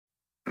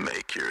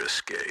secure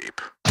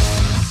escape.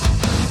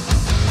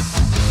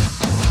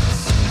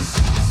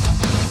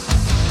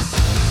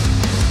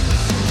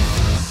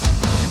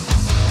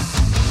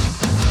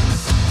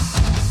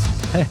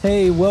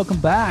 Hey, welcome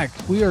back.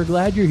 We are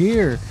glad you're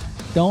here.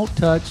 Don't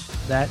touch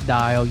that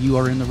dial. You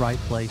are in the right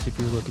place if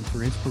you're looking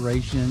for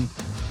inspiration,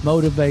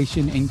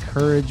 motivation,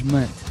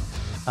 encouragement.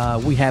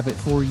 We have it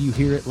for you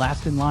here at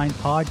Last in Line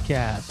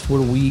Podcast,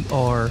 where we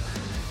are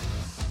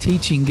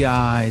teaching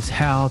guys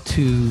how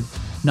to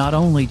not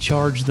only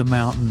charge the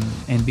mountain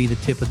and be the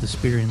tip of the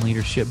spear in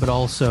leadership, but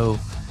also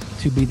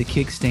to be the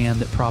kickstand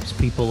that props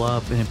people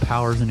up and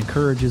empowers and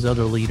encourages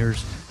other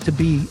leaders to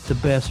be the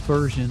best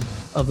version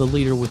of the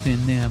leader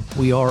within them.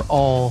 We are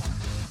all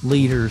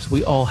leaders.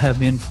 We all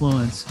have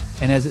influence.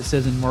 And as it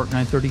says in Mark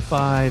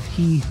 9:35,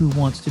 he who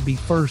wants to be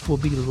first will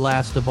be the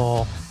last of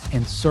all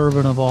and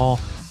servant of all.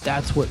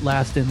 That's what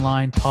Last in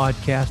Line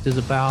Podcast is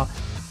about.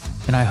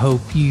 And I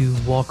hope you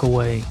walk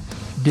away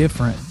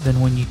different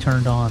than when you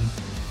turned on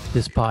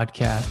this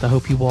podcast. I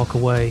hope you walk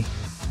away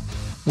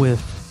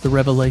with the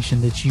revelation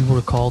that you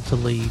were called to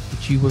lead,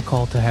 that you were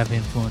called to have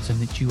influence, and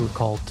that you were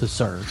called to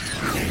serve.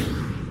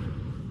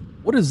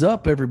 What is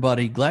up,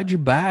 everybody? Glad you're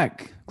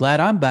back. Glad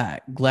I'm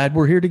back. Glad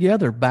we're here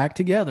together, back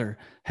together.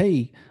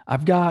 Hey,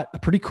 I've got a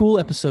pretty cool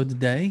episode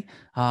today.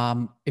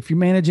 If you're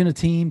managing a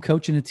team,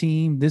 coaching a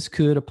team, this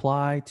could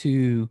apply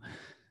to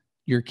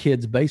your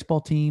kid's baseball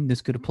team.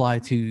 This could apply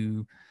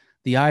to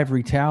the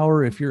ivory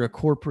tower. If you're a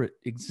corporate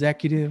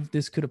executive,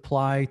 this could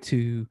apply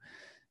to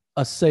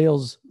a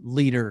sales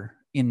leader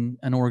in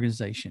an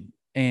organization.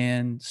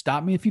 And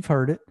stop me if you've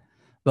heard it,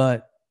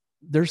 but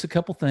there's a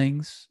couple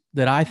things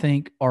that I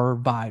think are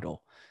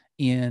vital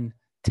in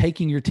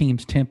taking your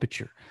team's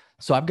temperature.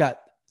 So I've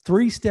got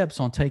 3 steps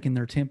on taking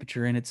their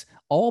temperature, and it's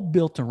all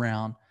built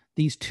around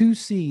these 2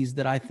 C's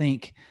that I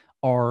think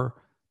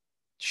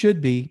should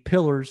be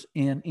pillars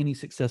in any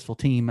successful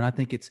team. And I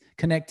think it's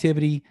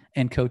connectivity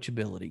and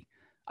coachability.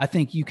 I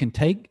think you can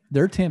take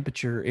their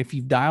temperature if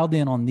you've dialed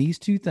in on these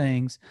 2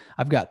 things.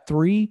 I've got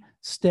 3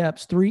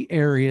 steps, 3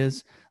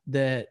 areas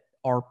that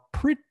are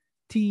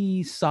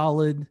pretty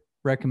solid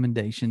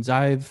recommendations.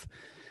 I've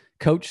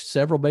coached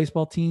several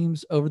baseball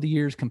teams over the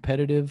years,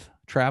 competitive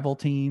travel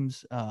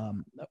teams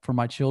for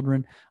my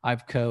children.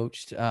 I've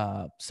coached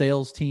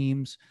sales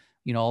teams,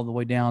 all the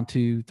way down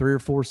to 3 or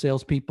 4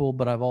 salespeople,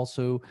 but I've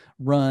also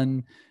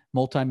run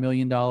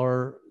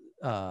multi-million-dollar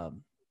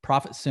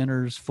profit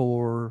centers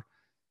for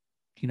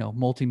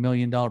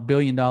multi-million-dollar,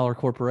 billion-dollar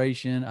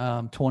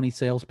corporation, 20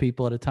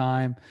 salespeople at a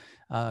time,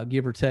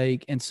 give or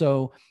take. And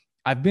so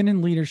I've been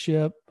in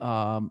leadership.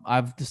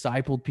 I've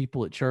discipled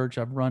people at church.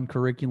 I've run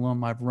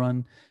curriculum. I've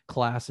run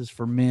classes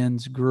for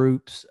men's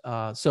groups.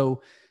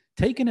 So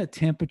taking a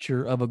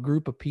temperature of a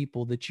group of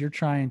people that you're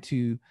trying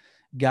to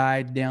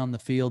guide down the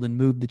field and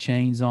move the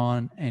chains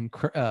on and,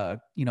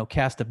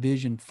 cast a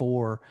vision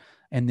for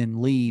and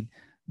then lead,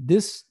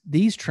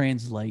 these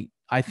translate,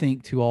 I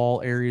think, to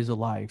all areas of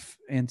life.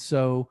 And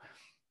so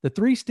the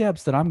 3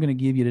 steps that I'm going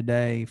to give you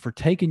today for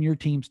taking your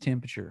team's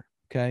temperature,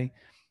 okay,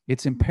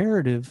 it's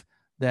imperative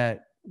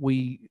that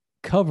we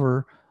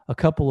cover a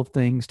couple of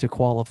things to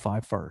qualify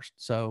first.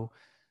 So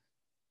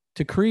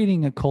to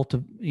creating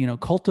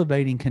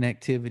cultivating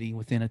connectivity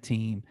within a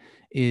team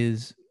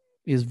is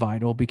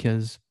vital,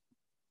 because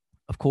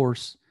of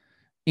course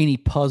any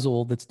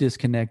puzzle that's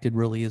disconnected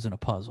really isn't a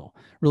puzzle,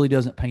 really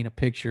doesn't paint a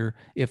picture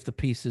if the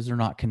pieces are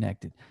not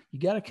connected. You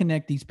got to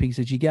connect these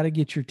pieces. You got to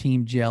get your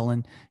team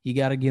gelling. You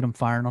got to get them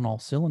firing on all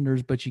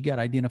cylinders, but you got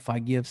to identify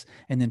gifts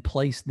and then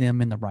place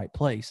them in the right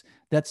place.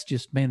 That's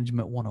just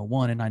management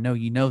 101. And I know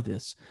you know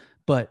this,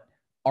 but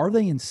are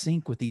they in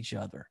sync with each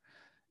other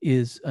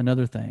is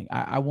another thing.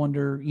 I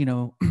wonder,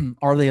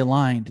 are they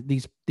aligned?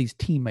 These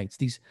teammates,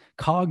 these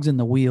cogs in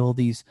the wheel,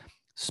 these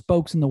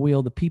spokes in the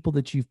wheel, the people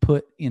that you've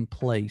put in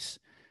place,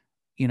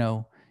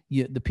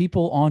 the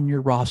people on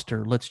your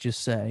roster, let's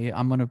just say.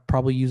 I'm going to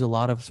probably use a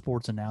lot of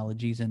sports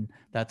analogies, and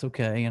that's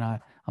okay. And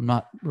I'm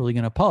not really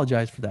going to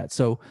apologize for that.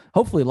 So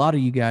hopefully a lot of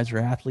you guys are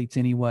athletes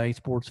anyway,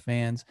 sports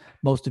fans.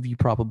 Most of you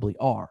probably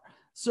are.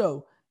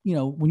 So,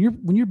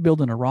 when you're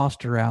building a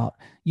roster out,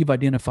 you've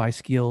identified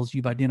skills,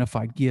 you've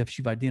identified gifts,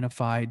 you've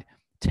identified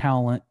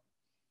talent.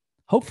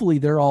 Hopefully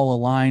they're all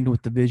aligned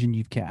with the vision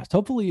you've cast.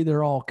 Hopefully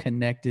they're all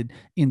connected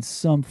in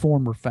some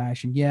form or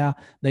fashion. Yeah,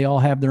 they all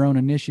have their own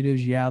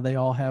initiatives. Yeah, they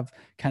all have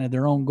kind of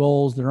their own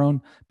goals, their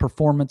own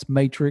performance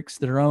matrix,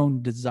 their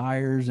own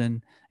desires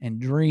and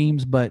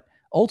dreams. But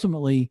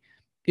ultimately,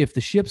 if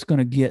the ship's going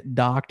to get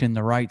docked in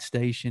the right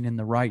station, in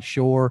the right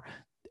shore,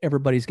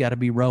 everybody's got to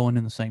be rowing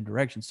in the same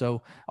direction.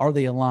 So are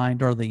they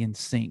aligned? Are they in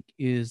sync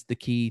is the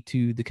key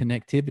to the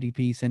connectivity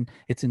piece. And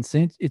it's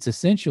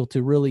essential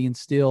to really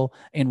instill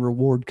and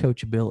reward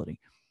coachability.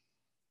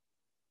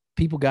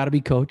 People got to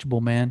be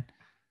coachable, man.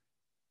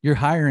 You're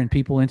hiring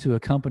people into a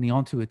company,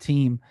 onto a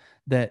team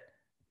that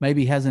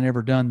maybe hasn't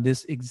ever done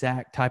this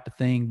exact type of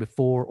thing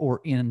before,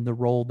 or in the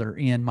role they're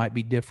in might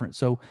be different.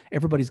 So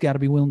everybody's got to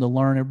be willing to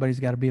learn. Everybody's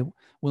got to be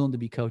willing to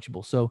be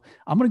coachable. So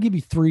I'm going to give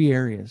you 3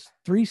 areas,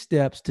 3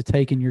 steps to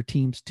taking your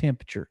team's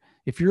temperature.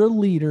 If you're a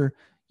leader,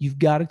 You've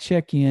got to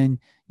check in.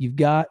 You're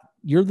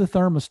the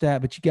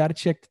thermostat, but you got to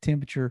check the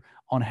temperature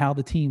on how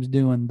the team's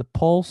doing. The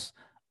pulse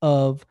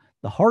of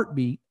the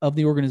heartbeat of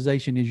the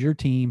organization is your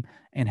team,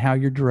 and how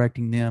you're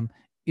directing them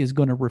is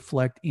going to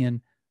reflect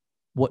in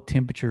what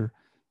temperature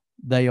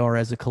they are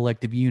as a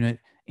collective unit,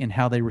 and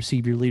how they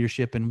receive your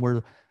leadership, and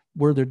where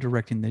they're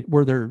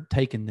where they're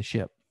taking the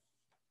ship.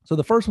 So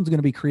the first one's going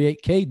to be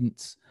create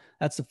cadence.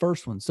 That's the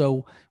first one.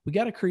 So we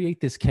got to create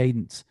this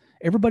cadence.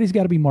 Everybody's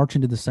got to be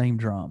marching to the same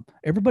drum.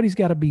 Everybody's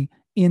got to be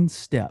in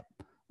step,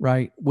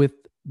 right, with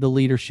the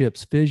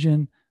leadership's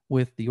vision,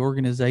 with the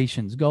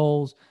organization's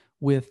goals,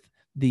 with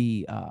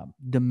the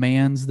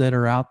demands that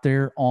are out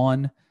there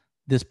on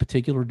this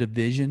particular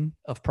division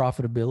of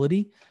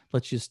profitability.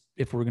 Let's just,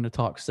 if we're going to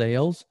talk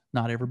sales,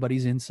 not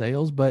everybody's in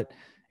sales, but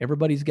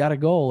everybody's got a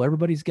goal.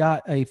 Everybody's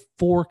got a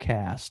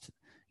forecast.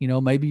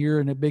 Maybe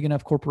you're in a big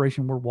enough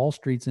corporation where Wall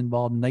Street's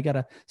involved, and they got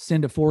to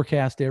send a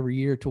forecast every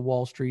year to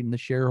Wall Street and the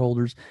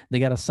shareholders. They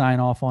got to sign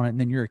off on it, and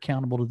then you're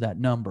accountable to that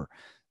number.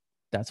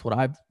 That's what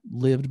I've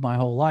lived my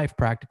whole life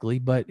practically.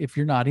 But if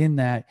you're not in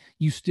that,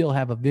 you still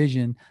have a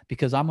vision,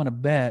 because I'm going to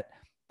bet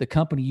the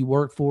company you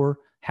work for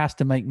has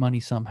to make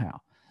money somehow.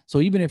 So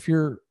even if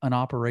you're an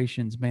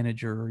operations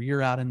manager, or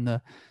you're out in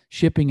the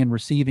shipping and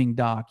receiving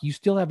dock, you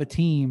still have a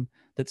team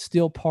that's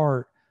still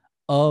part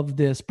of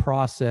this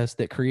process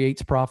that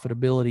creates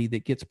profitability,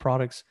 that gets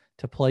products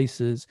to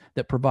places,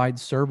 that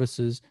provides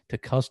services to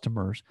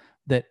customers,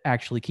 that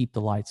actually keep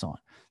the lights on.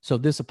 So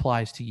this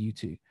applies to you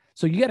too.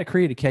 So you got to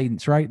create a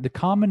cadence, right? The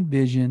common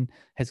vision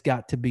has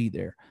got to be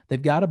there.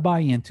 They've got to buy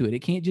into it. It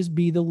can't just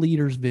be the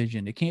leader's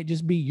vision. It can't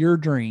just be your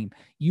dream.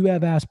 You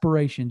have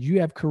aspirations. You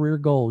have career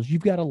goals.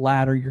 You've got a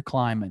ladder you're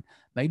climbing.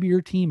 Maybe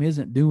your team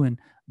isn't doing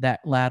that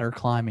ladder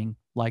climbing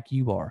like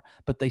you are,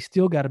 but they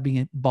still got to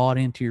be bought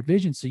into your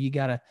vision. So you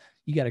got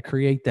to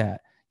create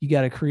that. You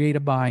got to create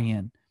a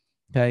buy-in.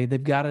 Okay.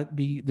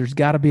 There's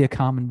got to be a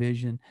common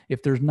vision.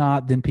 If there's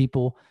not, then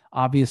people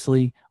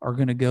obviously are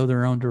going to go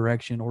their own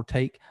direction, or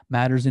take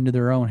matters into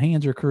their own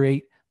hands, or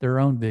create their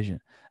own vision.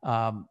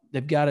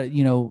 They've got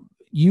to,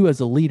 you as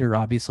a leader,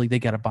 obviously they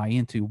got to buy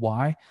into.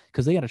 Why?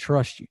 Because they got to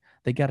trust you.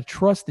 They got to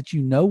trust that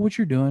you know what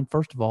you're doing.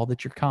 First of all,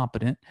 that you're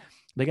competent.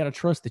 They got to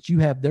trust that you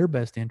have their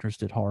best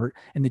interest at heart,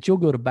 and that you'll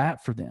go to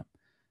bat for them.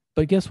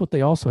 But guess what?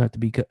 They also have to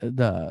be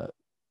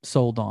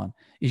sold on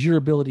is your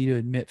ability to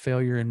admit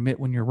failure, admit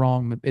when you're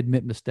wrong,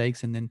 admit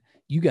mistakes, and then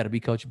you got to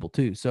be coachable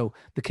too. So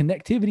the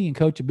connectivity and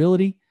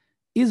coachability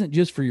isn't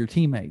just for your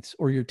teammates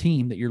or your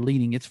team that you're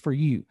leading. It's for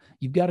you.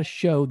 You've got to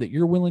show that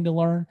you're willing to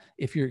learn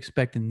if you're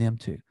expecting them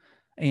to.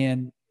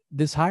 And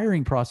this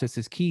hiring process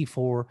is key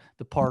for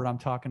the part I'm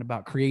talking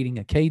about, creating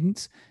a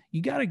cadence.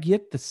 You got to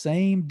get the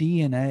same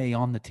DNA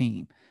on the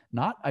team.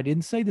 I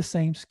didn't say the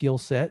same skill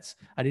sets.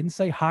 I didn't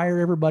say hire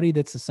everybody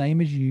that's the same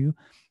as you.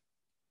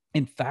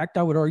 In fact,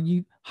 I would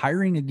argue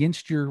hiring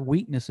against your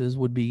weaknesses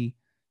would be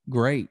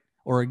great,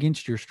 or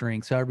against your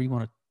strengths, however you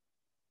want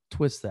to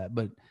twist that.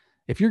 But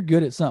if you're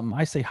good at something,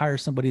 I say hire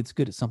somebody that's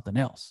good at something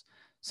else.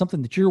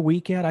 Something that you're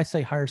weak at, I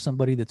say hire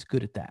somebody that's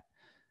good at that.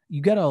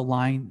 You got to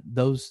align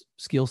those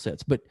skill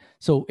sets. But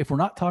so if we're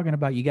not talking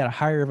about you got to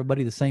hire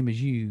everybody the same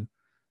as you,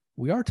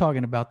 we are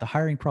talking about the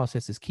hiring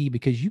process is key,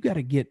 because you got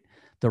to get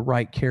the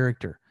right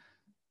character.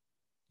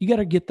 You got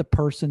to get the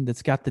person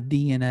that's got the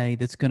DNA,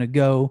 that's going to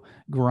go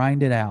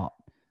grind it out,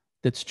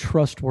 that's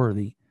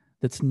trustworthy,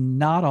 that's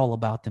not all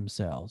about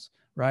themselves,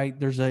 right?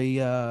 There's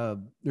an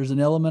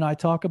element I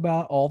talk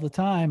about all the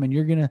time, and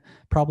you're going to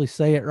probably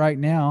say it right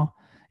now.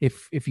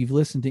 If you've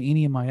listened to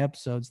any of my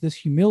episodes, this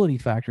humility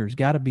factor has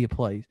got to be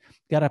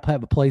got to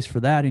have a place for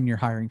that in your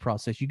hiring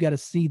process. You got to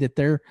see that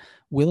they're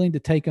willing to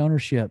take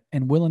ownership,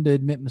 and willing to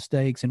admit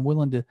mistakes, and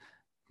willing to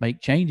make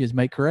changes,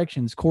 make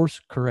corrections, course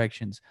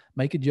corrections,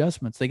 make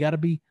adjustments. They got to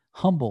be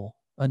humble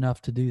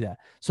enough to do that.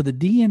 So the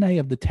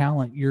DNA of the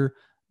talent you're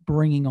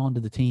bringing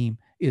onto the team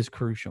is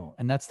crucial.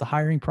 And that's the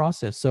hiring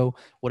process. So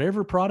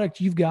whatever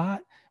product you've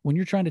got, when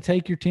you're trying to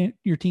take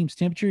your team's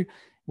temperature,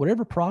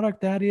 whatever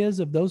product that is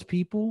of those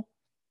people,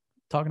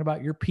 talking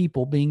about your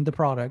people being the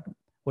product,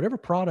 whatever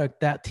product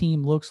that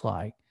team looks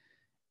like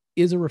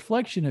is a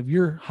reflection of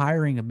your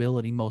hiring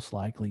ability, most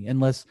likely,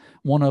 unless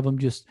one of them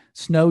just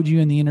snowed you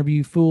in the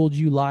interview, fooled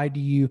you, lied to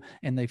you,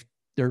 and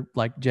they're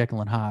like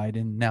Jekyll and Hyde,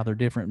 and now they're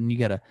different, and you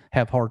got to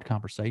have hard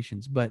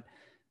conversations. But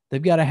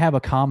they've got to have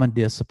a common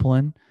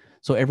discipline.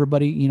 So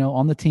everybody,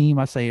 on the team,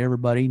 I say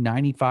everybody,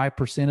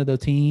 95% of the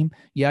team,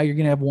 you're going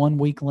to have one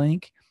weak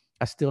link.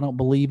 I still don't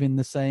believe in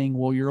the saying,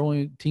 well,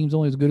 team's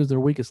only as good as their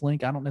weakest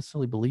link. I don't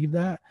necessarily believe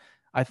that.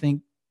 I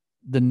think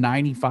the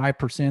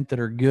 95% that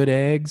are good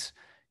eggs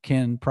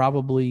can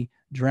probably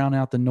drown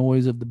out the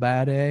noise of the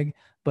bad egg.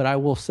 But I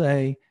will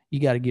say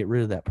you got to get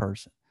rid of that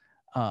person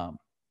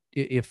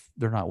if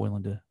they're not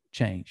willing to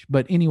change.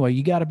 But anyway,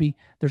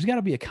 there's got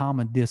to be a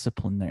common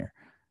discipline there.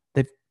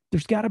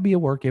 There's got to be a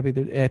work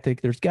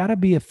ethic. There's got to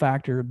be a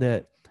factor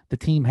that the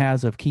team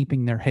has of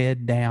keeping their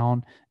head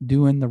down,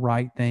 doing the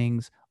right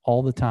things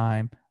all the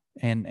time,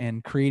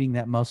 and creating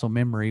that muscle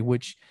memory,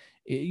 which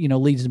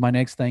leads to my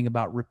next thing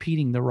about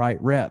repeating the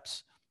right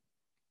reps.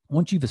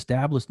 Once you've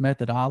established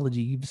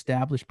methodology, you've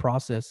established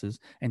processes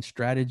and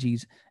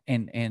strategies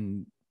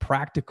and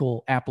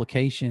practical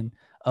application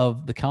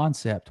of the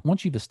concept.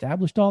 Once you've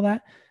established all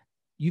that,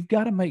 you've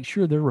got to make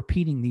sure they're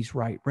repeating these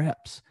right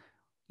reps.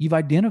 You've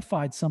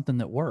identified something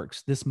that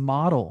works. This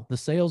model, the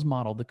sales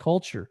model, the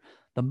culture,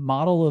 the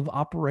model of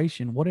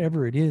operation,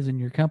 whatever it is in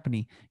your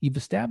company, you've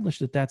established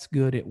that that's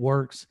good. It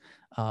works.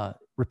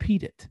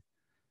 Repeat it.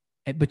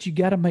 But you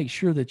got to make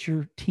sure that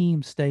your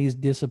team stays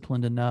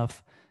disciplined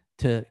enough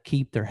to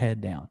keep their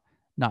head down,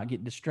 not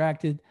get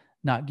distracted,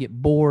 not get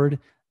bored,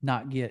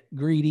 not get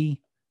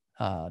greedy,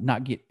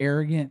 not get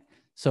arrogant.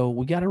 So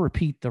we got to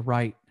repeat the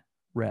right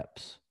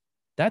reps.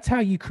 That's how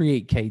you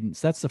create cadence.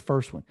 That's the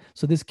first one.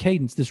 So this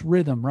cadence, this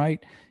rhythm,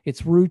 right?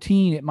 It's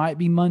routine. It might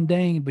be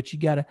mundane, but you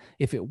got to,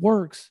 if it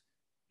works,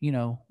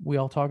 we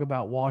all talk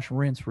about wash,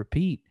 rinse,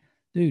 repeat.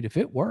 Dude, if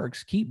it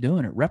works, keep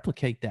doing it.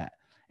 Replicate that.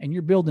 And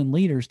you're building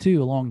leaders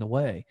too along the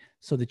way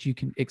so that you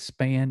can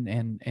expand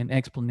and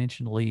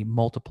exponentially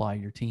multiply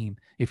your team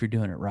if you're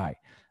doing it right.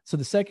 So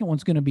the second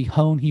one's going to be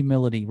hone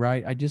humility,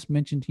 right? I just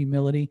mentioned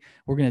humility.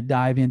 We're going to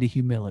dive into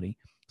humility.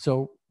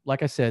 So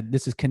like I said,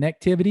 this is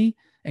connectivity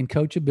and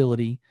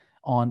coachability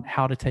on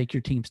how to take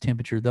your team's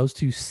temperature. Those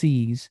two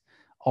C's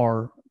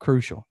are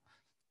crucial.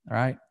 All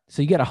right.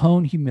 So you got to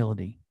hone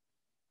humility.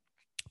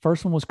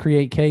 First one was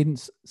create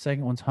cadence.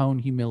 Second one's hone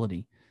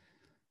humility.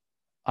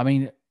 I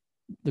mean,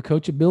 the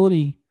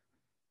coachability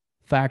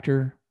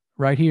factor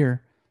right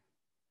here,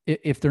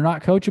 if they're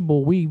not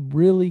coachable, we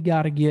really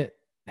got to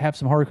have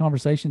some hard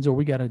conversations, or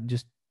we got to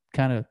just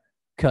kind of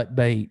cut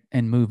bait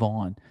and move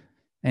on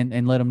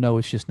and let them know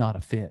it's just not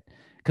a fit.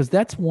 Because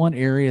that's one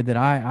area that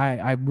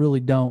I really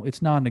don't,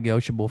 it's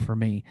non-negotiable for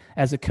me.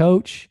 As a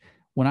coach,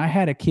 when I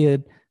had a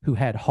kid who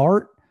had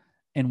heart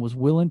and was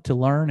willing to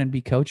learn and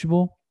be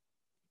coachable,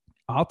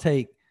 I'll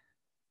take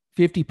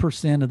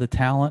 50% of the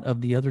talent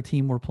of the other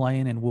team we're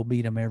playing and we'll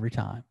beat them every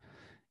time,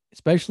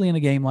 especially in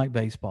a game like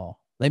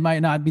baseball. They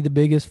might not be the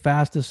biggest,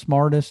 fastest,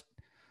 smartest,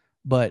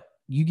 but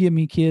you give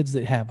me kids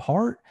that have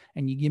heart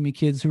and you give me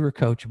kids who are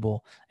coachable,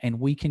 and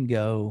we can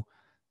go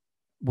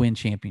win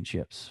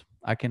championships.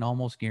 I can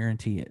almost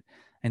guarantee it.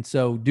 And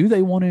so do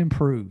they want to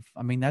improve?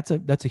 I mean, that's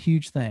a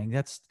huge thing.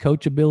 That's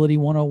coachability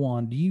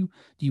 101. Do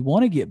you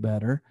want to get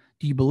better?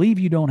 Do you believe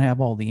you don't have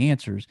all the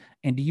answers?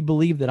 And do you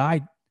believe that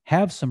I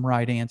have some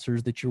right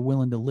answers that you're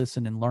willing to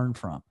listen and learn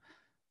from?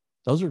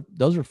 Those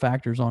are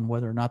factors on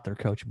whether or not they're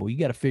coachable. You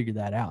got to figure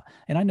that out.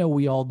 And I know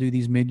we all do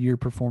these mid-year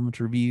performance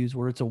reviews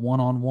where it's a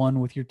one-on-one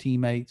with your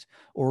teammates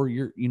or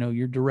your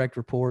direct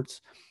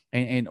reports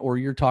and or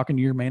you're talking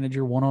to your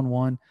manager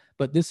one-on-one.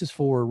 But this is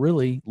for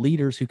really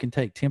leaders who can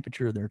take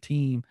temperature of their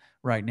team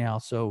right now.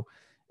 So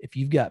if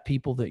you've got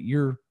people that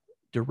you're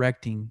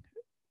directing,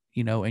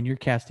 and you're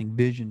casting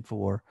vision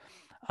for,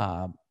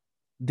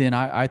 then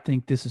I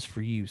think this is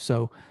for you.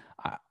 So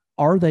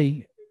are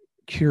they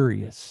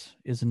curious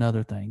is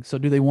another thing. So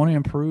do they want to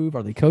improve?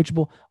 Are they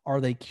coachable?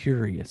 Are they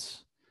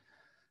curious?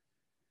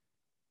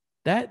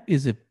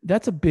 That's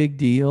a big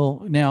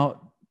deal.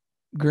 Now,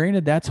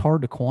 granted, that's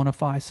hard to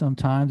quantify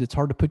sometimes. It's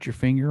hard to put your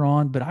finger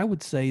on, but I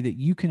would say that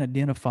you can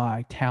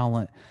identify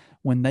talent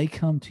when they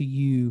come to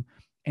you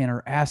and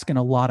are asking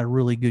a lot of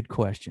really good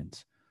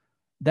questions.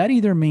 That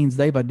either means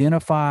they've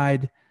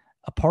identified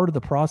a part of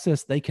the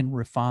process they can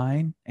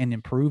refine and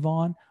improve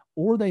on,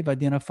 or they've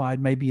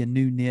identified maybe a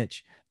new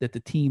niche that the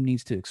team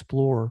needs to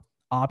explore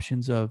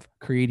options of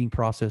creating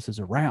processes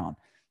around.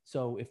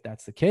 So if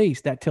that's the case,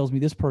 that tells me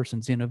this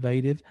person's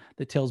innovative.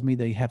 That tells me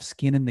they have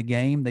skin in the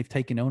game. They've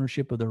taken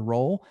ownership of their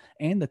role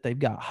and that they've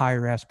got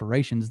higher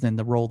aspirations than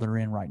the role they're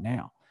in right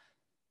now.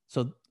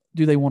 So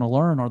do they want to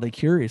learn? Are they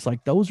curious?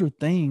 Like, those are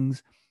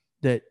things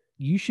that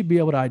you should be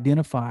able to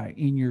identify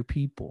in your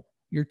people,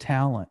 your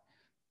talent,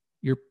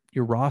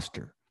 your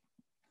roster.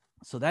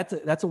 So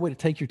that's a way to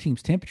take your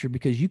team's temperature,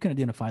 because you can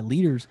identify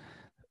leaders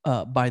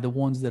by the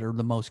ones that are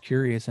the most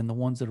curious and the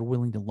ones that are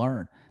willing to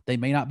learn. They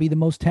may not be the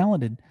most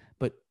talented,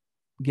 but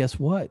guess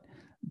what?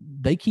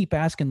 They keep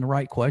asking the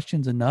right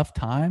questions enough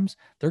times,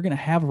 they're going to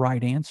have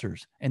right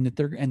answers, and that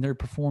their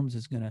performance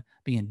is going to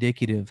be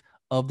indicative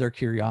of their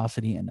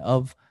curiosity and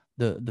of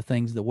the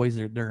things, the ways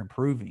they're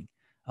improving.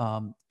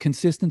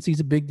 Consistency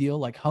is a big deal.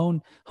 Like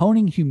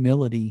honing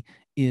humility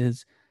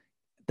is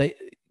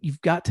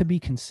you've got to be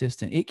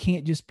consistent. It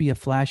can't just be a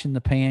flash in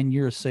the pan.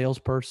 You're a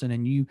salesperson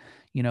and you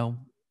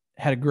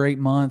had a great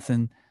month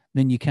and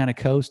then you kind of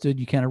coasted,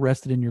 you kind of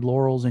rested in your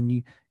laurels and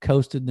you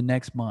coasted the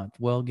next month.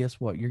 Well, guess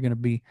what? There's going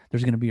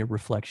to be a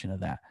reflection of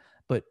that.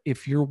 But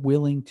if you're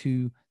willing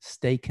to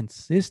stay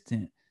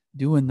consistent,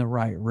 doing the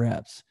right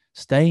reps,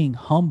 staying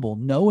humble,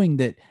 knowing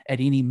that at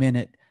any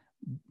minute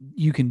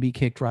you can be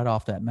kicked right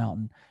off that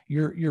mountain,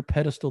 your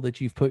pedestal that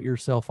you've put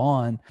yourself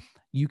on,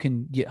 you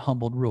can get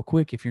humbled real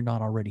quick if you're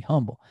not already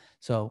humble.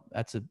 So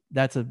that's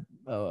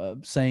a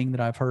saying that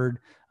I've heard.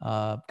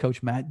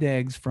 Coach Matt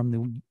Deggs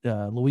from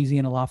the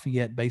Louisiana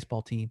Lafayette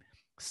baseball team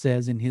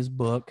says in his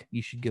book.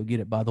 You should go get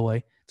it, by the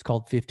way. It's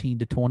called 15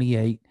 to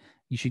 28.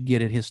 You should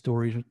get it. His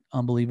story is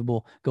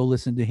unbelievable. Go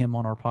listen to him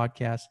on our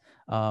podcast.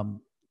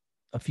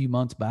 a few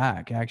months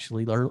back,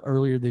 actually,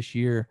 earlier this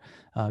year.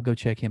 Go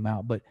check him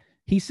out. But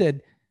he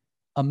said,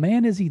 a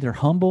man is either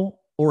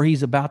humble or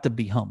he's about to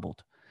be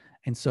humbled.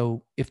 And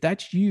so if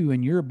that's you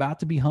and you're about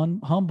to be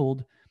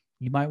humbled,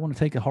 you might want to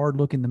take a hard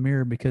look in the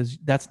mirror, because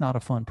that's not a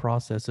fun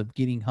process of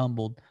getting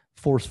humbled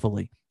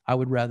forcefully. I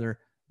would rather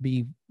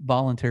be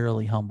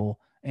voluntarily humble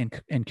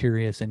and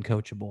curious and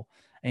coachable.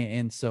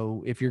 And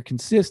so if you're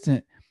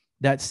consistent,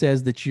 that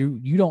says that you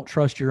don't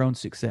trust your own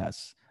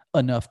success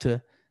enough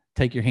to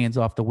take your hands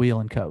off the wheel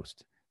and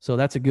coast. So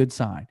that's a good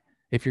sign.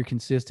 If you're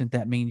consistent,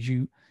 that means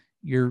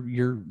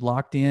you're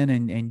locked in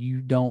and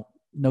you don't,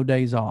 no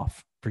days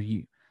off for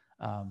you.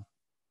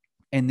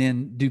 And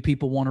then, do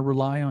people want to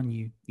rely on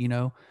you?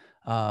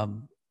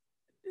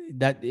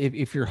 That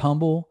if you're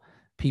humble,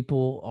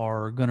 people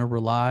are going to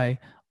rely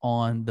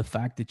on the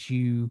fact that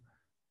you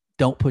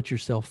don't put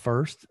yourself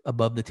first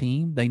above the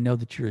team. They know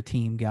that you're a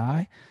team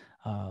guy.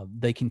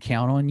 They can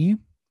count on you.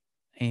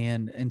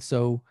 And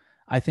so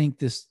I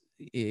think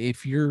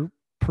if you're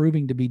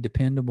proving to be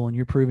dependable and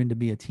you're proving to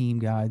be a team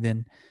guy,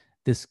 then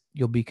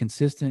you'll be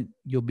consistent,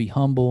 you'll be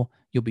humble,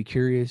 you'll be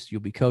curious, you'll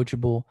be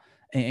coachable,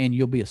 and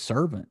you'll be a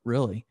servant,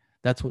 really.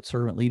 That's what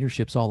servant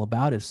leadership's all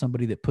about, is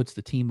somebody that puts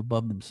the team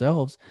above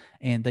themselves,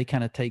 and they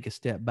kind of take a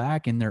step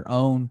back in their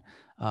own,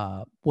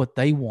 what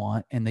they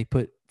want, and they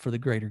put for the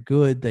greater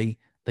good. They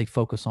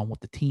focus on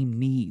what the team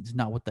needs,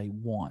 not what they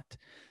want.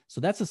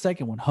 So that's the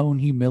second one, hone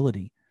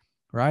humility,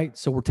 right?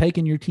 So we're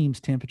taking your team's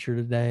temperature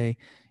today.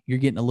 You're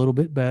getting a little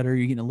bit better.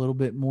 You're getting a little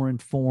bit more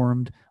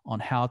informed on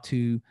how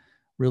to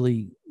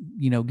really,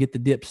 get the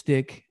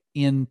dipstick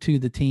into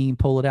the team,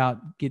 pull it out,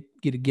 get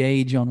a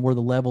gauge on where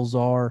the levels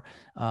are,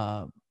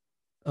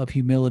 of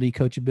humility,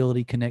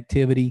 coachability,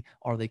 connectivity.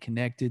 Are they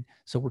connected?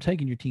 So we're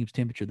taking your team's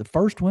temperature. The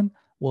first one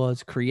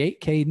was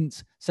create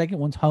cadence. Second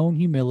one's hone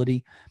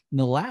humility. And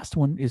the last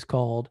one is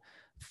called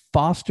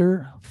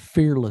foster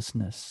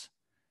fearlessness.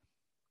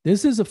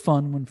 This is a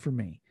fun one for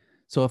me.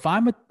 So if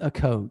I'm a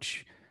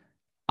coach,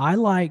 I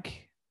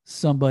like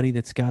somebody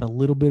that's got a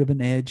little bit of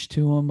an edge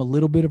to them, a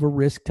little bit of a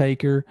risk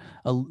taker,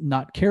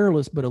 not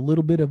careless, but a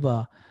little bit of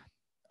a,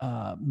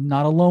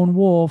 not a lone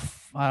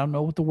wolf. I don't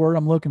know what the word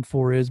I'm looking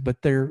for is,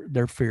 but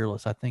they're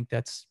fearless. I think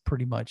that's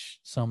pretty much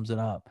sums it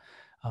up.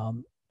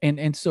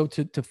 And so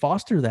to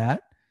foster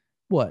that,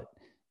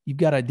 you've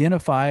got to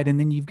identify it, and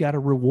then you've got to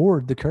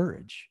reward the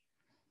courage.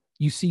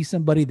 You see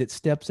somebody that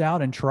steps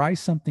out and tries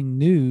something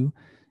new,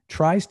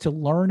 tries to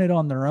learn it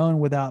on their own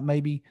without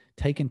maybe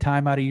taking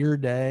time out of your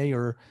day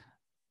or,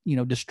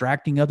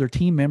 distracting other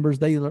team members.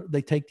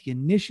 They take the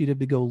initiative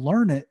to go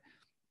learn it.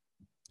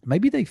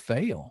 Maybe they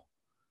fail.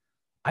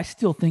 I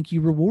still think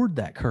you reward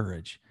that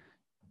courage.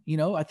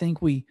 I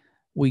think we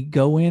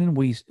go in,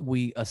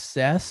 we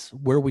assess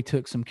where we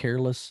took some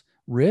careless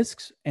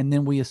risks, and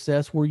then we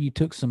assess where you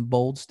took some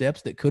bold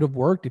steps that could have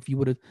worked if you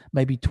would have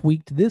maybe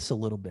tweaked this a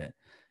little bit.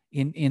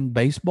 In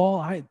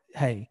baseball,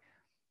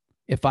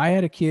 if I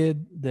had a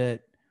kid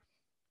that,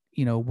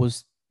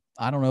 was,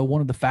 I don't know, one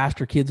of the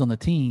faster kids on the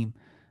team,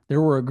 there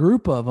were a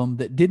group of them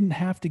that didn't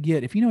have to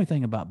get, if you know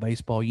anything about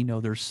baseball,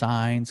 there's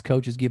signs,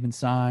 coaches giving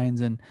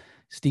signs, and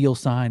steal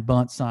sign,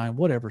 bunt sign,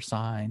 whatever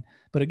sign.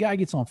 But a guy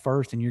gets on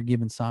first and you're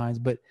giving signs.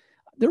 But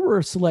there were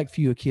a select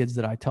few of kids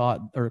that I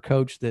taught or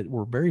coached that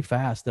were very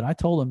fast that I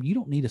told them, you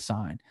don't need a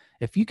sign.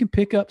 If you can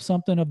pick up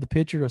something of the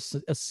pitcher,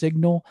 a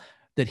signal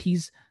that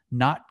he's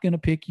not going to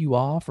pick you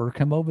off or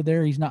come over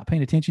there, he's not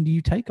paying attention to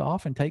you, take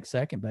off and take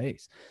second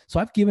base. So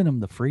I've given them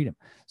the freedom.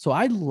 So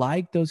I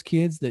like those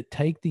kids that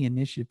take the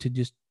initiative to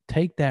just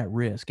take that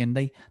risk, and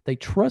they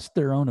trust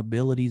their own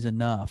abilities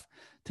enough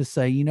to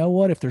say, you know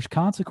what, if there's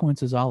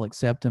consequences, I'll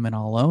accept them and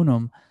I'll own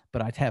them,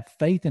 but I have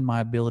faith in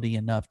my ability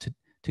enough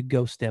to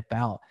go step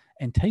out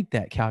and take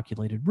that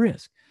calculated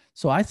risk.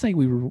 So I think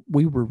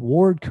we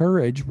reward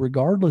courage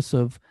regardless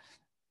of,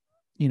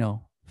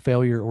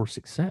 failure or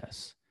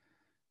success,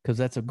 because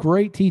that's a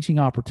great teaching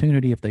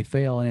opportunity if they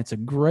fail, and it's a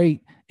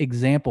great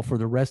example for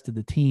the rest of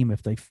the team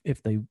if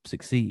they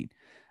succeed.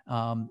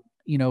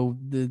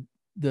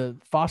 The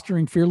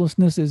fostering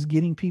fearlessness is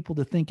getting people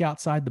to think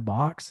outside the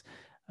box.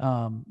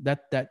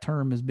 That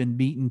term has been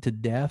beaten to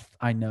death,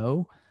 I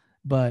know,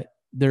 but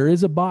there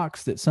is a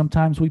box that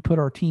sometimes we put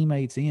our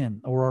teammates in,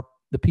 or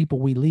the people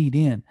we lead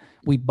in.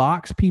 We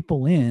box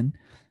people in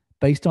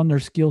based on their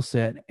skill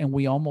set, and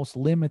we almost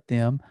limit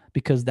them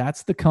because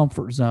that's the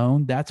comfort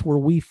zone. That's where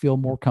we feel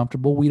more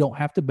comfortable. We don't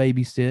have to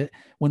babysit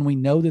when we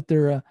know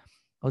that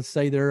let's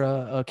say they're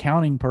a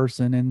accounting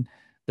person and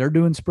they're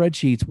doing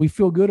spreadsheets. We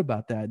feel good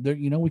about that.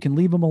 We can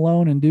leave them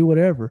alone and do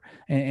whatever,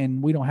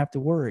 and we don't have to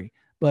worry.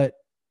 But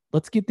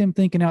let's get them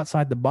thinking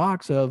outside the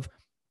box of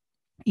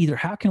either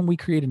how can we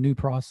create a new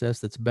process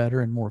that's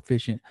better and more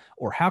efficient,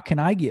 or how can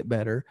I get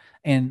better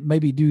and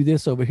maybe do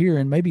this over here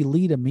and maybe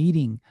lead a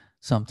meeting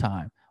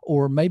sometime,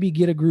 or maybe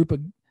get a group of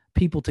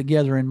people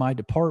together in my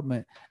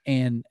department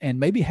and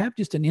maybe have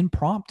just an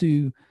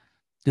impromptu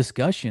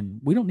discussion.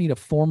 We don't need a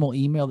formal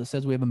email that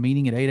says we have a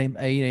meeting at 8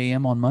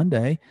 a.m. on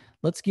Monday.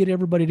 Let's get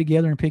everybody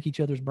together and pick each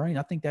other's brain.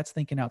 I think that's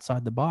thinking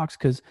outside the box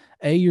because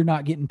you're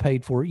not getting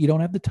paid for it. You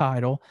don't have the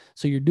title.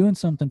 So you're doing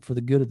something for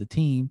the good of the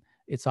team.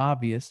 It's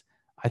obvious.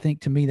 I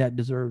think to me that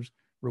deserves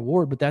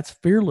reward, but that's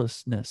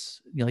fearlessness.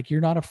 Like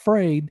you're not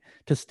afraid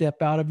to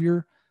step out of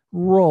your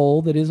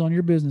role that is on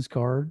your business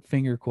card,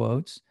 finger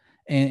quotes,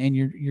 and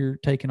you're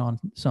taking on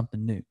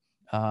something new.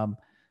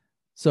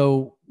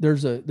 So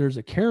there's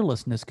a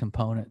carelessness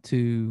component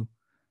to,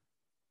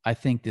 I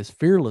think, this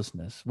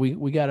fearlessness.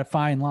 We got a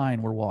fine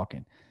line we're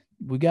walking.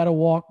 We got to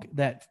walk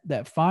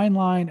that fine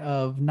line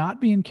of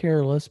not being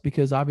careless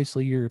because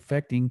obviously you're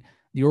affecting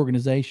the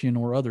organization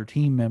or other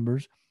team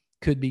members.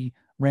 Could be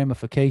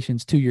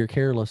ramifications to your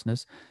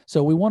carelessness.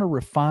 So we want to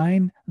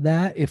refine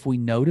that if we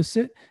notice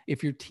it.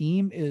 If your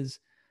team is,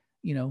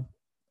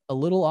 a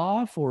little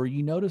off, or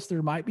you notice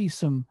there might be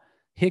some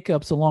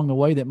hiccups along the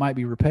way that might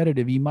be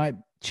repetitive, you might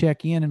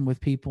check in with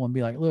people and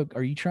be like, look,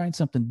 are you trying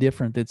something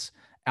different that's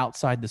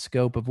outside the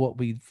scope of what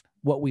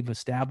we've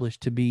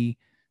established to be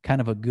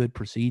kind of a good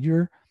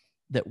procedure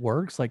that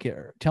works? Like,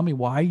 tell me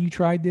why you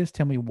tried this.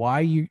 Tell me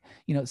why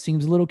it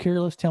seems a little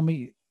careless.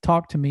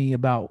 Talk to me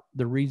about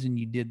the reason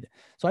you did.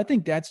 So I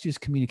think that's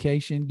just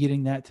communication,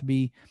 getting that to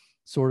be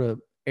sort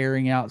of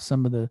airing out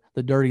some of the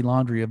dirty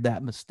laundry of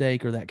that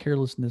mistake or that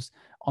carelessness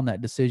on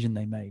that decision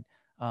they made.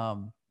 I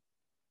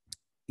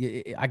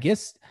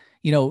guess,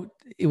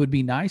 it would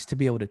be nice to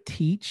be able to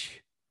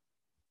teach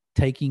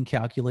taking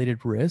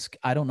calculated risk.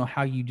 I don't know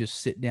how you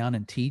just sit down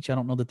and teach. I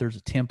don't know that there's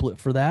a template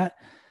for that,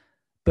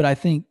 but I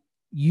think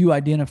you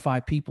identify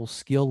people's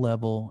skill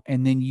level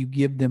and then you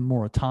give them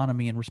more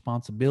autonomy and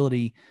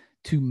responsibility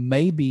to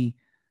maybe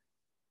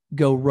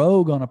go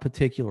rogue on a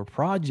particular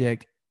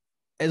project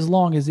as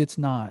long as it's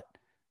not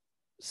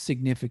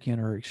significant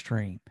or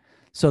extreme.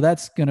 So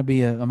that's going to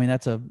be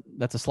that's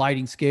a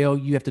sliding scale.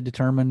 You have to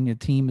determine your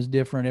team is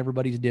different.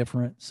 Everybody's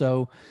different.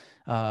 So,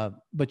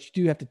 but you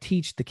do have to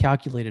teach the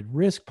calculated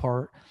risk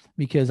part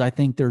because I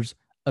think there's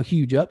a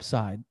huge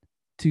upside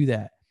to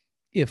that.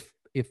 If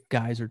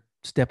guys are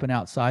stepping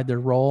outside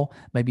their role,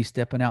 maybe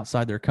stepping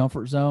outside their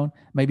comfort zone,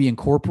 maybe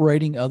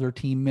incorporating other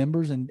team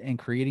members and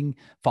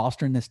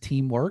fostering this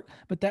teamwork.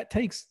 But that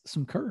takes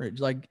some courage.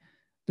 Like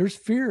there's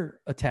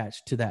fear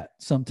attached to that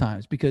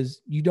sometimes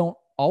because you don't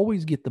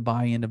always get the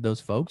buy-in of those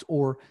folks,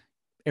 or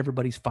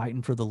everybody's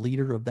fighting for the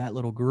leader of that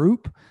little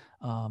group.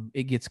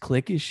 It gets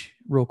cliquish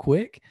real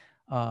quick.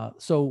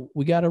 So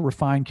we got to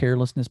refine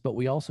carelessness, but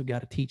we also got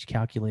to teach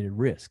calculated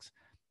risks.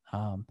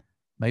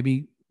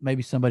 Maybe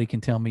somebody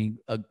can tell me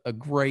a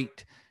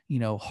great,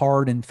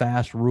 hard and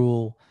fast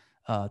rule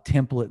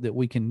template that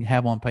we can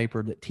have on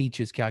paper that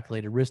teaches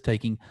calculated risk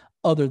taking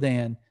other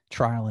than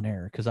trial and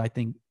error. Cause I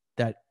think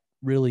that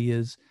really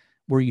is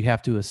where you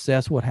have to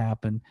assess what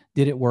happened.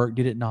 Did it work?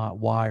 Did it not?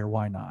 Why or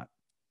why not?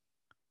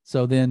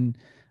 So then,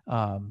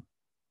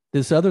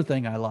 this other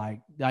thing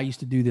I used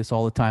to do this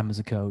all the time as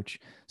a coach.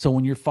 So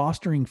when you're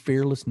fostering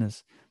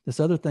fearlessness, this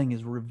other thing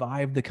is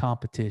revive the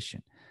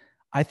competition.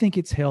 I think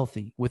it's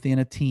healthy within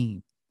a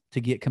team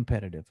to get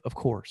competitive, of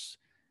course.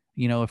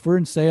 If we're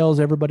in sales,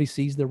 everybody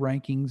sees the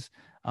rankings.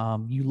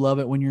 You love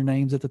it when your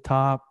name's at the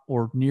top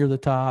or near the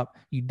top.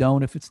 You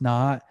don't if it's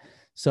not.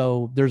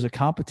 So there's a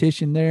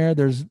competition there.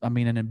 There's,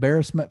 an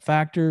embarrassment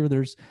factor.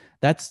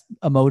 That's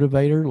a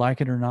motivator,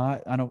 like it or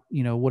not. I don't,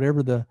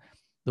 whatever the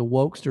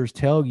wokesters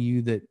tell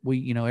you that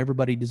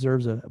everybody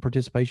deserves a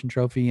participation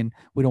trophy and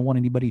we don't want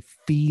anybody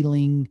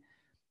feeling,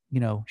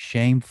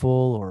 shameful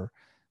or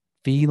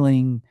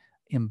feeling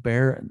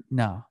embarrassed.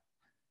 No.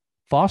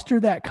 Foster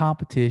that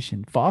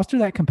competition, foster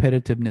that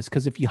competitiveness.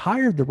 Because if you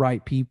hired the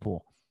right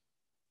people,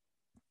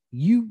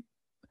 you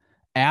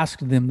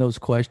asked them those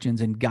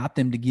questions and got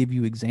them to give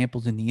you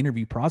examples in the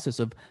interview process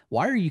of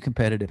why are you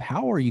competitive?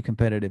 How are you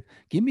competitive?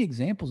 Give me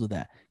examples of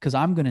that because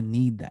I'm going to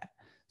need that.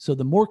 So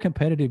the more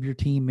competitive your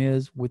team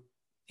is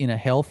in a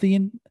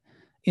healthy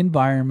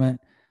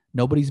environment,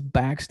 nobody's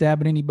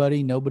backstabbing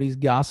anybody, nobody's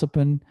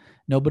gossiping,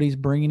 nobody's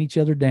bringing each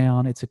other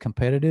down. It's a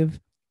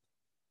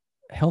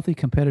healthy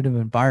competitive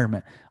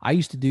environment. I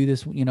used to do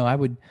this, I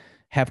would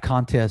have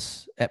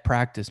contests at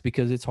practice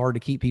because it's hard to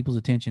keep people's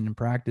attention in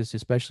practice,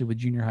 especially with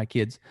junior high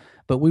kids.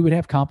 But we would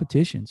have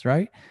competitions,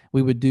 right?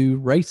 We would do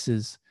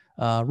races,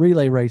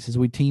 relay races.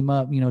 We'd team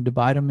up,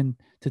 divide them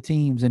into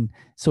teams. And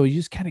so you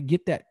just kind of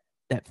get that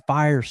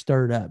fire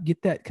stirred up,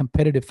 get that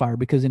competitive fire,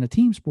 because in a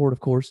team sport, of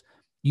course,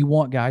 you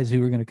want guys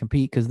who are going to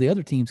compete because the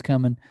other team's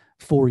coming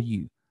for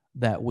you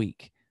that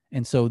week.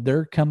 And so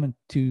they're coming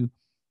to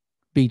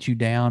beat you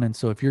down. And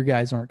so if your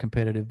guys aren't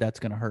competitive, that's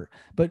going to hurt.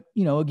 But,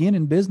 again,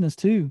 in business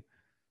too,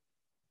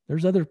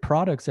 there's other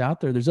products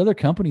out there. There's other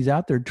companies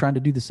out there trying to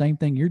do the same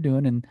thing you're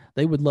doing, and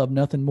they would love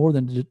nothing more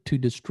than to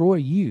destroy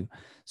you.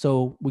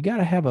 So we got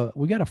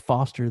to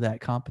foster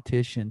that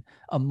competition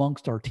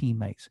amongst our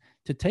teammates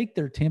to take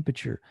their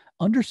temperature.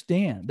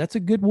 Understand that's a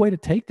good way to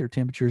take their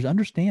temperatures.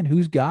 Understand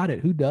who's got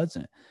it, who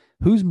doesn't,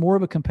 who's more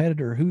of a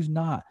competitor, who's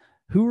not,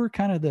 who are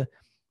kind of the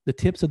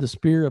tips of the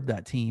spear of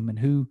that team, and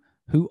who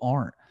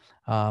aren't.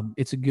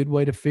 It's a good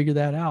way to figure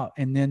that out.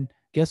 And then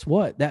guess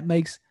what? That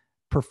makes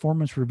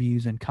performance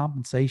reviews and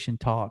compensation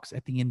talks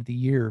at the end of the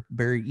year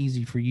very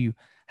easy for you.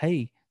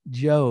 Hey,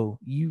 Joe,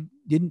 you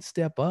didn't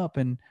step up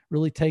and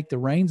really take the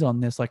reins on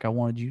this like I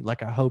wanted you,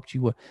 like I hoped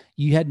you would.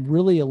 You had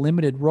really a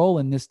limited role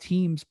in this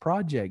team's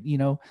project.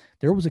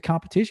 There was a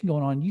competition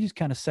going on. You just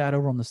kind of sat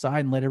over on the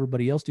side and let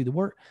everybody else do the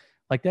work.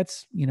 Like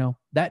that's,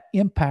 that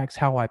impacts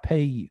how I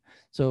pay you.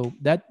 So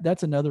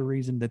that's another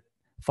reason that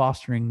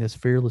fostering this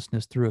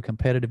fearlessness through a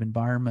competitive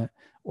environment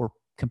or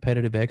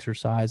competitive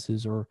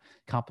exercises or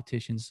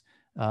competitions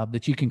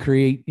that you can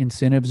create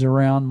incentives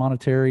around,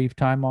 monetary,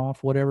 time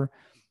off, whatever.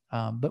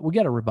 But we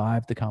got to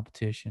revive the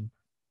competition.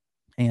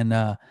 And,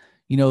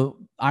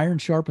 iron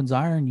sharpens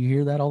iron. You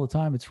hear that all the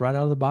time. It's right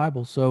out of the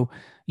Bible. So,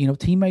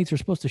 teammates are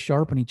supposed to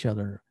sharpen each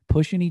other,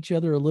 pushing each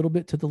other a little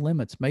bit to the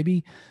limits,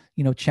 maybe,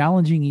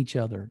 challenging each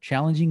other,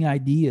 challenging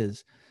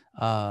ideas,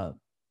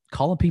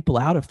 calling people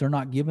out if they're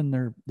not giving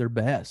their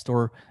best,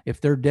 or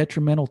if they're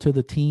detrimental to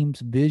the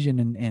team's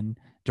vision and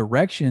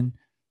direction,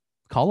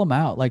 call them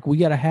out. Like we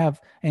got to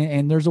have,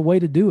 and there's a way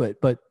to do it,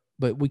 but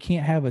we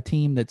can't have a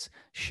team that's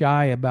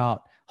shy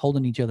about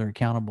holding each other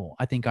accountable.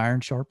 I think iron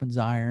sharpens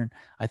iron.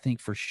 I think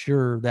for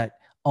sure that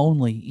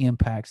only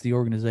impacts the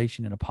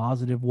organization in a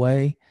positive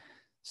way.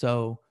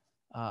 So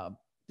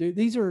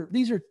these are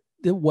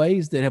the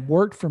ways that have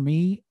worked for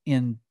me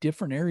in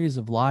different areas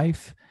of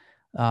life.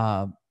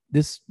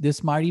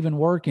 This might even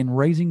work in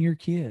raising your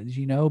kids,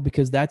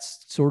 because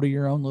that's sort of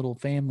your own little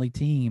family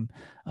team.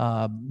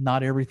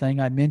 Not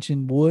everything I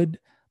mentioned would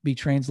be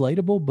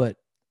translatable, but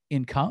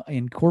in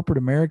corporate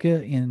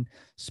America, in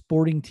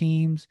sporting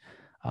teams,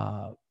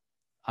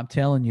 I'm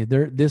telling you,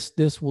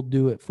 this will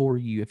do it for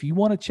you. If you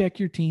want to check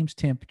your team's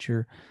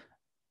temperature,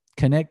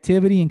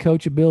 connectivity and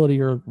coachability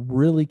are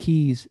really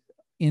keys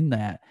in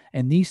that.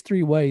 And these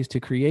 3 ways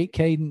to create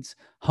cadence,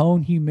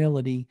 hone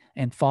humility,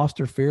 and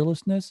foster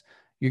fearlessness,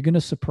 you're going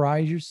to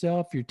surprise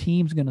yourself. Your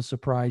team's going to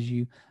surprise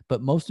you.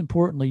 But most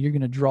importantly, you're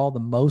going to draw the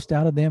most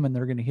out of them, and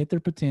they're going to hit their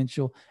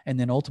potential. And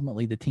then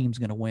ultimately the team's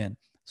going to win.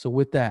 So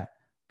with that,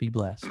 be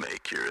blessed.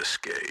 Make your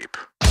escape.